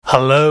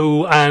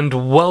Hello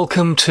and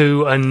welcome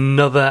to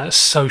another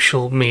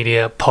social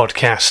media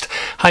podcast.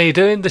 How you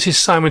doing? This is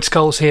Simon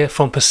Scholes here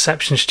from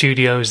Perception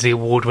Studios, the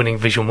award-winning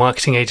visual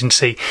marketing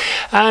agency.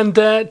 And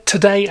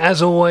today,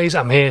 as always,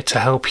 I'm here to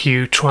help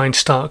you try and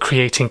start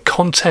creating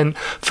content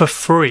for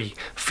free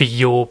for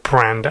your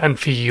brand and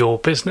for your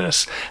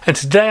business. And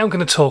today I'm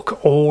going to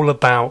talk all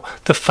about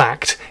the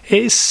fact it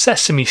is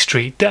Sesame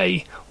Street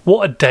Day.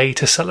 What a day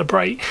to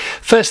celebrate.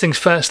 First things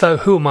first though,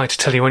 who am I to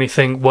tell you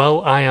anything?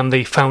 Well, I am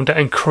the founder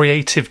and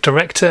creative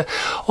director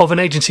of an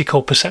agency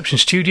called Perception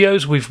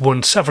Studios. We've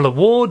won several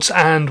awards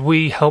and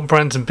we help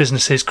brands and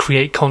businesses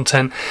create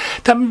content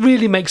that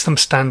really makes them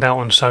stand out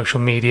on social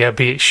media,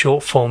 be it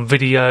short form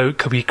video, it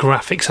could be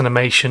graphics,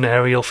 animation,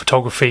 aerial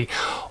photography,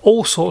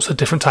 all sorts of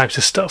different types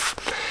of stuff.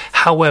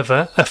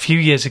 However, a few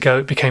years ago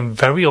it became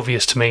very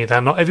obvious to me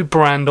that not every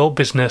brand or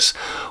business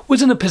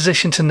was in a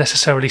position to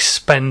necessarily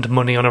spend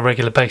money on a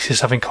regular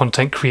basis having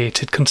content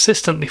created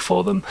consistently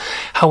for them.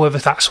 However,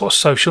 that's what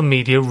social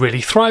media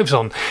really thrives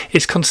on.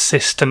 It's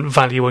consistent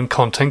value and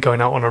content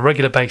going out on a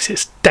regular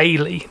basis,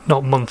 daily,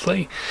 not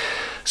monthly.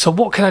 So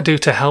what can I do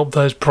to help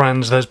those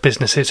brands, those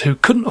businesses who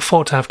couldn't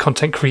afford to have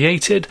content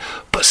created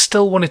but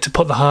still wanted to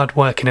put the hard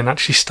work in and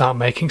actually start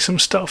making some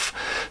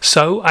stuff?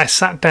 So I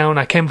sat down,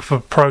 I came up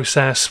with a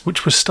process,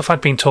 which was stuff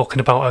I'd been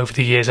talking about over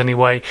the years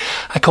anyway.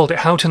 I called it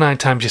How to 9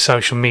 Times Your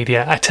Social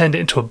Media. I turned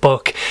it into a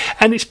book,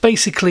 and it's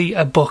basically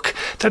a book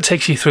that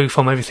takes you through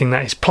from everything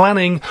that is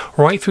planning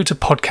right through to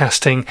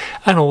podcasting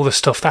and all the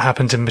stuff that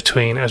happens in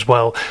between as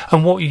well,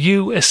 and what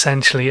you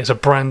essentially as a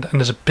brand and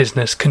as a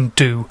business can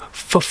do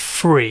for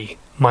free.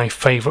 My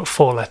favourite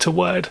 4-letter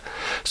word.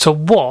 So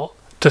what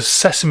does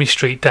Sesame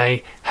Street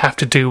Day have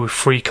to do with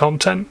free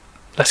content?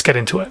 Let's get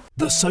into it.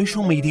 The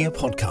Social Media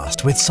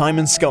Podcast with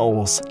Simon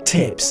Scholes.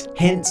 Tips,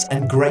 hints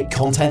and great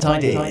content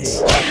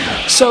ideas.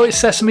 So it's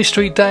Sesame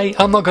Street Day.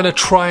 I'm not going to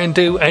try and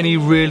do any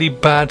really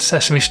bad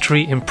Sesame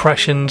Street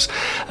impressions,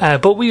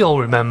 but we all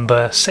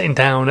remember sitting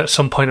down at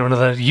some point or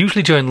another,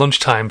 usually during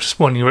lunchtimes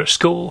when you were at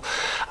school,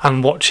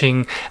 and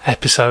watching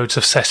episodes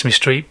of Sesame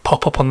Street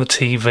pop up on the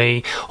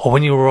TV, or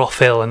when you were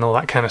off ill and all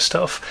that kind of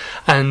stuff.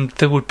 And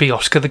there would be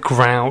Oscar the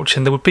Grouch,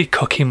 and there would be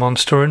Cookie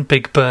Monster and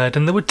Big Bird,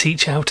 and they would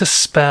teach you how to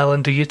spell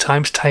and do your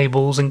times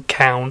tables and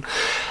count,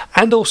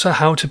 and also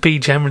how to be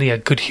generally a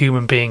good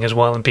human being as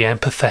well and be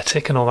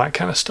empathetic and all that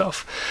kind of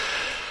stuff.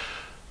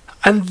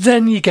 And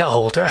then you get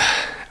older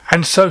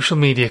and social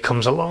media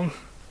comes along,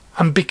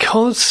 and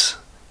because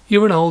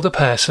you're an older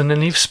person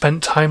and you've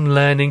spent time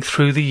learning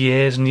through the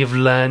years and you've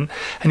learned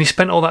and you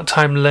spent all that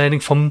time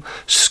learning from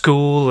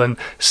school and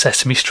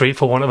Sesame Street,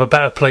 for want of a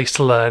better place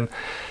to learn,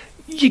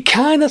 you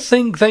kind of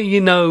think that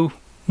you know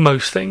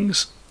most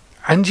things.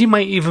 And you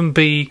might even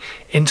be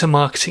into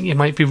marketing, you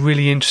might be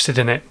really interested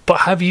in it,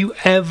 but have you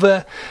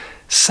ever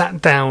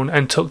sat down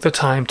and took the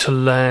time to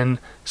learn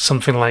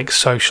something like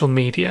social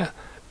media?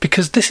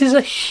 Because this is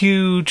a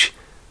huge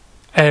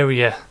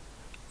area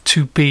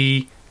to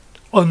be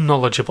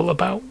unknowledgeable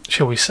about,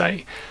 shall we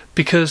say.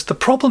 Because the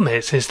problem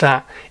is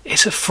that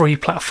it's a free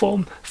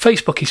platform.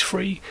 Facebook is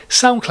free,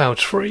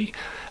 SoundCloud's free,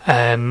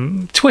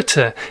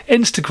 Twitter,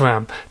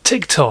 Instagram,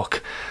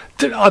 TikTok.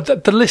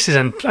 The list is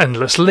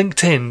endless.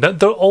 LinkedIn,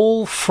 they're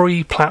all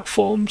free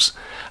platforms.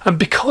 And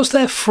because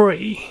they're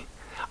free,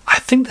 I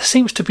think there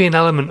seems to be an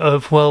element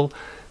of, well,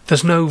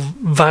 there's no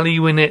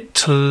value in it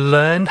to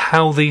learn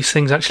how these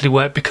things actually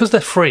work. Because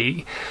they're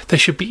free, they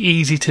should be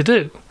easy to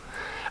do.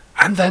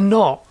 And they're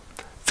not.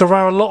 There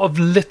are a lot of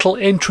little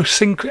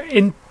interesting,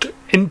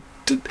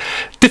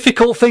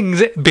 difficult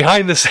things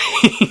behind the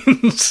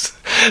scenes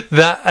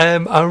that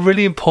are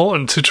really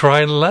important to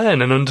try and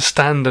learn and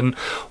understand, and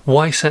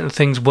why certain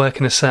things work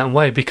in a certain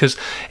way, because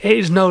it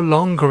is no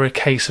longer a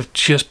case of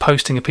just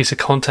posting a piece of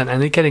content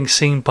and it getting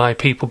seen by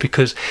people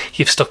because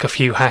you've stuck a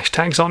few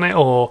hashtags on it,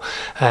 or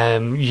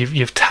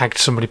you've tagged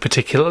somebody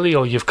particularly,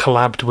 or you've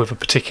collabed with a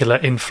particular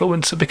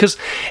influencer, because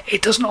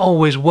it doesn't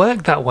always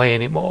work that way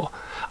anymore.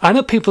 I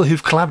know people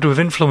who've collabed with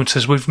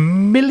influencers with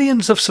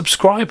millions of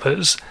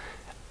subscribers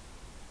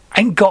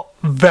and got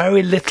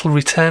very little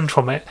return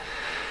from it.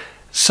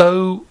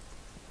 So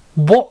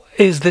what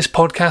is this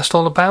podcast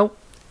all about?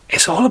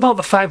 It's all about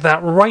the fact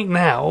that right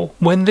now,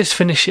 when this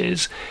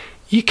finishes,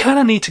 you kind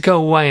of need to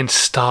go away and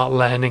start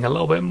learning a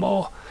little bit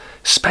more.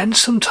 Spend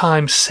some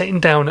time sitting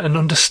down and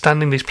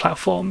understanding these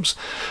platforms,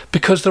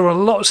 because there are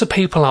lots of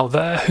people out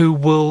there who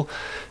will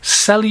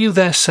sell you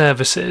their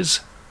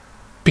services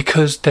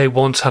because they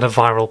once had a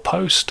viral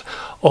post,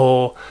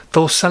 or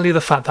they'll sell you the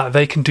fact that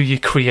they can do your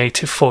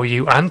creative for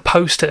you and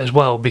post it as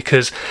well,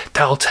 because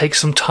that'll take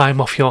some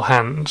time off your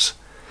hands,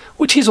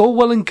 which is all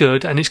well and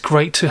good, and it's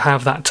great to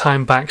have that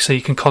time back so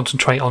you can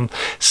concentrate on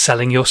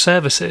selling your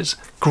services.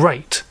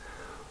 Great.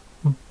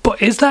 But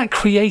is that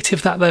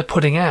creative that they're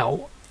putting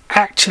out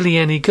actually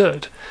any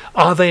good?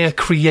 Are they a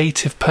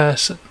creative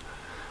person?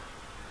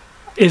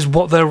 Is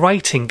what they're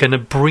writing going to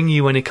bring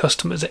you any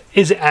customers?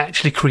 Is it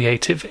actually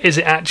creative? Is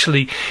it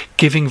actually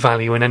giving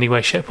value in any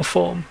way, shape or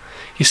form?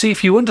 You see,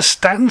 if you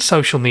understand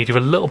social media a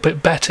little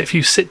bit better, if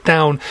you sit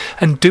down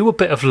and do a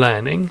bit of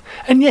learning,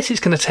 and yes, it's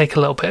going to take a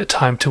little bit of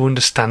time to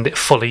understand it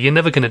fully. You're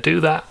never going to do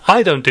that.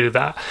 I don't do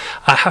that.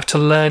 I have to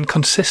learn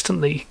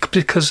consistently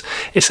because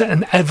it's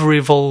an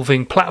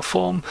ever-evolving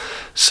platform.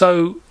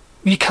 So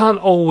you can't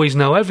always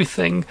know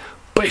everything.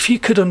 But if you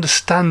could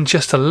understand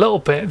just a little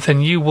bit,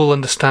 then you will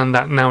understand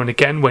that now and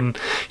again when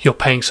you're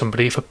paying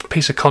somebody. If a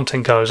piece of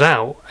content goes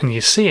out and you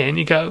see it and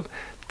you go,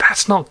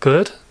 that's not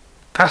good.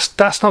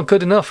 That's not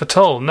good enough at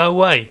all. No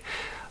way.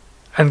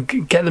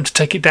 And get them to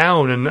take it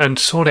down and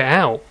sort it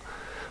out.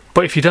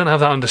 But if you don't have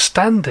that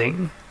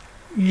understanding,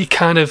 you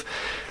kind of,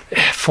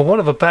 for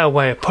want of a better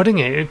way of putting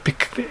it,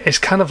 it's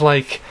kind of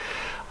like,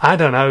 I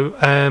don't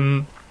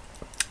know,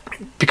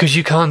 because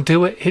you can't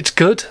do it, it's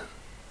good.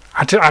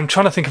 I'm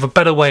trying to think of a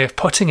better way of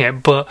putting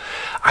it, but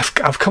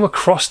I've come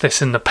across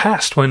this in the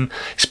past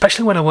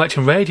especially when I worked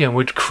in radio and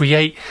would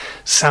create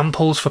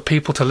samples for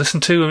people to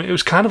listen to, and it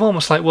was kind of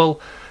almost like, well,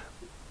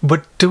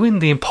 we're doing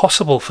the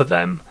impossible for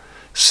them,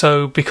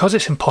 so because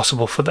it's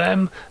impossible for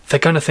them, they're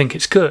going to think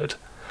it's good.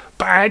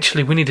 But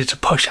actually, we needed to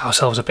push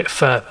ourselves a bit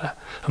further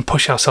and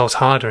push ourselves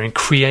harder and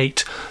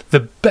create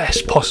the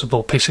best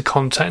possible piece of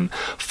content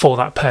for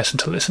that person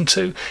to listen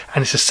to.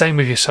 And it's the same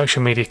with your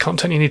social media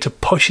content. You need to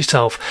push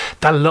yourself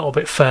that little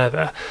bit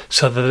further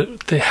so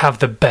that they have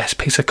the best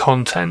piece of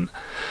content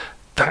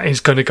that is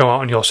going to go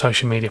out on your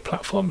social media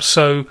platform.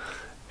 So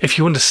if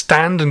you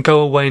understand and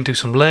go away and do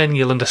some learning,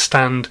 you'll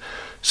understand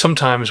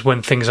sometimes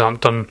when things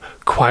aren't done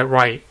quite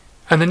right.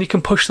 And then you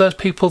can push those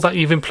people that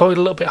you've employed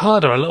a little bit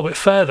harder, a little bit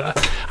further.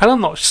 And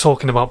I'm not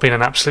talking about being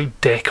an absolute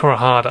dick or a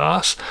hard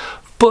ass,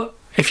 but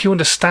if you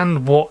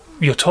understand what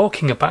you're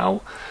talking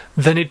about,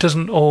 then it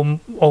doesn't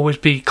always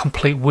be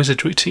complete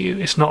wizardry to you.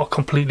 It's not a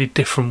completely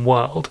different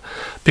world.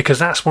 Because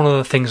that's one of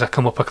the things I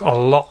come up a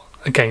lot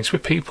against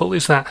with people,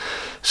 is that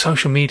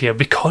social media,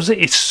 because it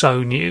is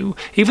so new,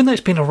 even though it's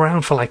been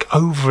around for like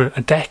over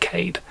a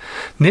decade,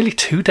 nearly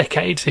 2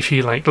 decades if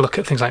you like look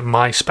at things like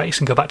MySpace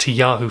and go back to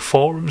Yahoo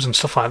forums and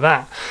stuff like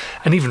that,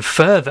 and even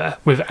further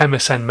with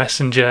MSN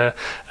Messenger,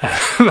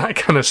 that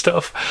kind of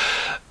stuff.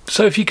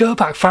 So if you go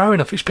back far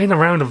enough, it's been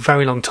around a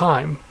very long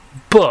time,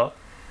 but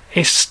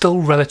it's still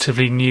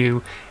relatively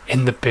new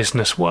in the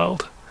business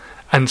world.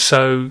 And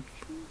so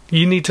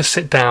you need to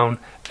sit down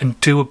and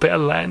do a bit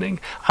of learning.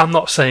 I'm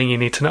not saying you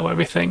need to know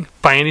everything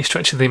by any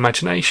stretch of the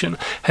imagination,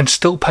 and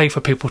still pay for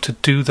people to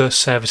do those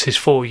services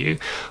for you.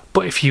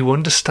 But if you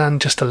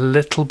understand just a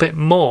little bit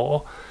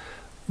more,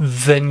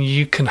 then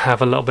you can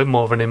have a little bit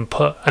more of an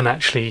input and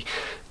actually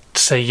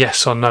say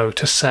yes or no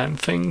to certain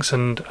things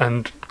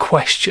and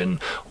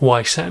question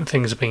why certain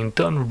things are being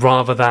done,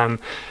 rather than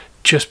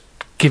just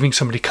giving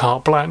somebody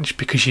carte blanche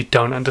because you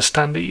don't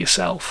understand it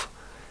yourself.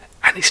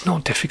 And it's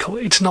not difficult.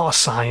 It's not a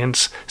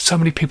science. So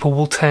many people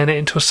will turn it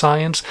into a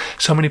science.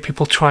 So many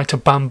people try to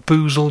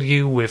bamboozle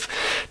you with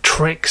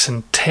tricks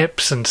and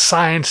tips and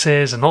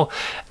sciences and all.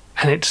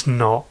 And it's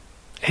not.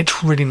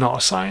 It's really not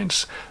a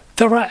science.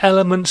 There are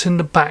elements in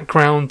the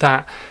background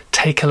that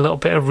take a little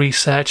bit of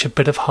research, a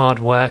bit of hard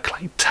work,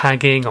 like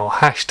tagging or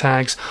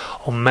hashtags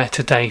or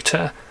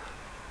metadata.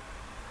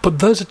 But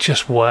those are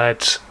just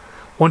words.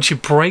 Once you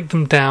break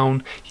them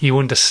down, you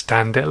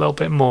understand it a little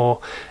bit more,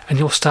 and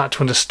you'll start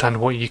to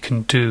understand what you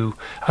can do,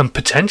 and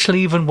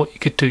potentially even what you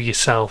could do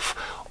yourself,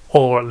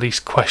 or at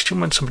least question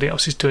when somebody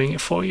else is doing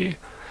it for you.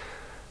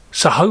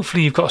 So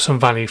hopefully you've got some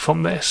value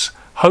from this.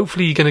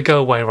 Hopefully you're going to go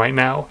away right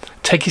now,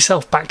 take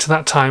yourself back to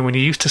that time when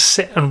you used to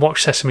sit and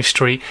watch Sesame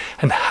Street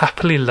and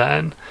happily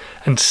learn,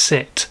 and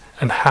sit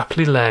and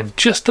happily learn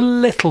just a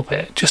little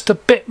bit, just a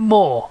bit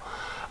more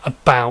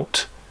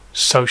about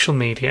social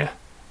media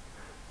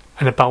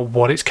and about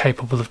what it's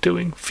capable of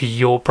doing for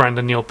your brand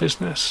and your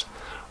business,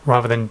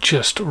 rather than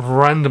just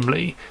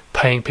randomly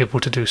paying people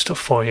to do stuff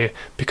for you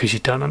because you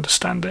don't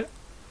understand it.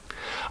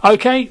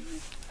 Okay,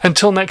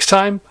 until next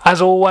time,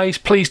 as always,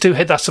 please do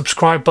hit that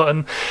subscribe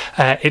button.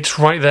 It's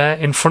right there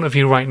in front of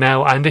you right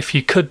now, and if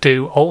you could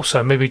do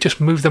also maybe just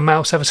move the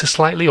mouse ever so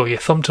slightly or your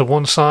thumb to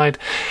one side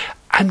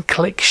and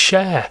click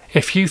share.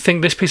 If you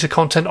think this piece of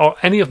content or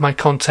any of my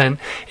content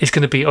is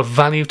going to be of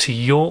value to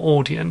your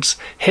audience,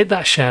 hit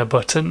that share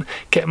button,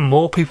 get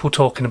more people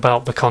talking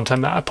about the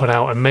content that I put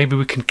out, and maybe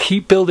we can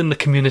keep building the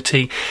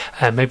community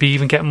and maybe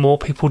even get more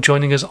people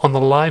joining us on the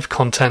live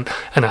content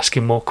and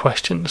asking more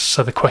questions,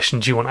 so the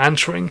questions you want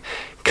answering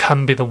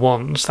can be the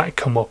ones that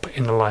come up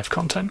in the live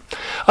content.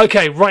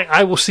 Okay, right,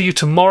 I will see you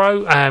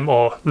tomorrow,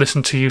 or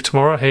listen to you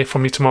tomorrow, hear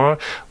from you tomorrow,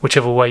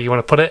 whichever way you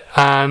want to put it,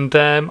 and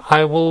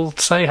I will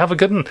say have a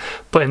good one.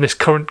 But in this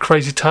current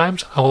crazy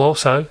times, I will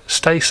also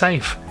stay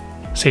safe.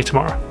 See you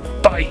tomorrow.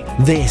 Bye.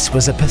 This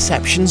was a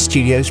Perception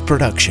Studios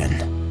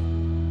production.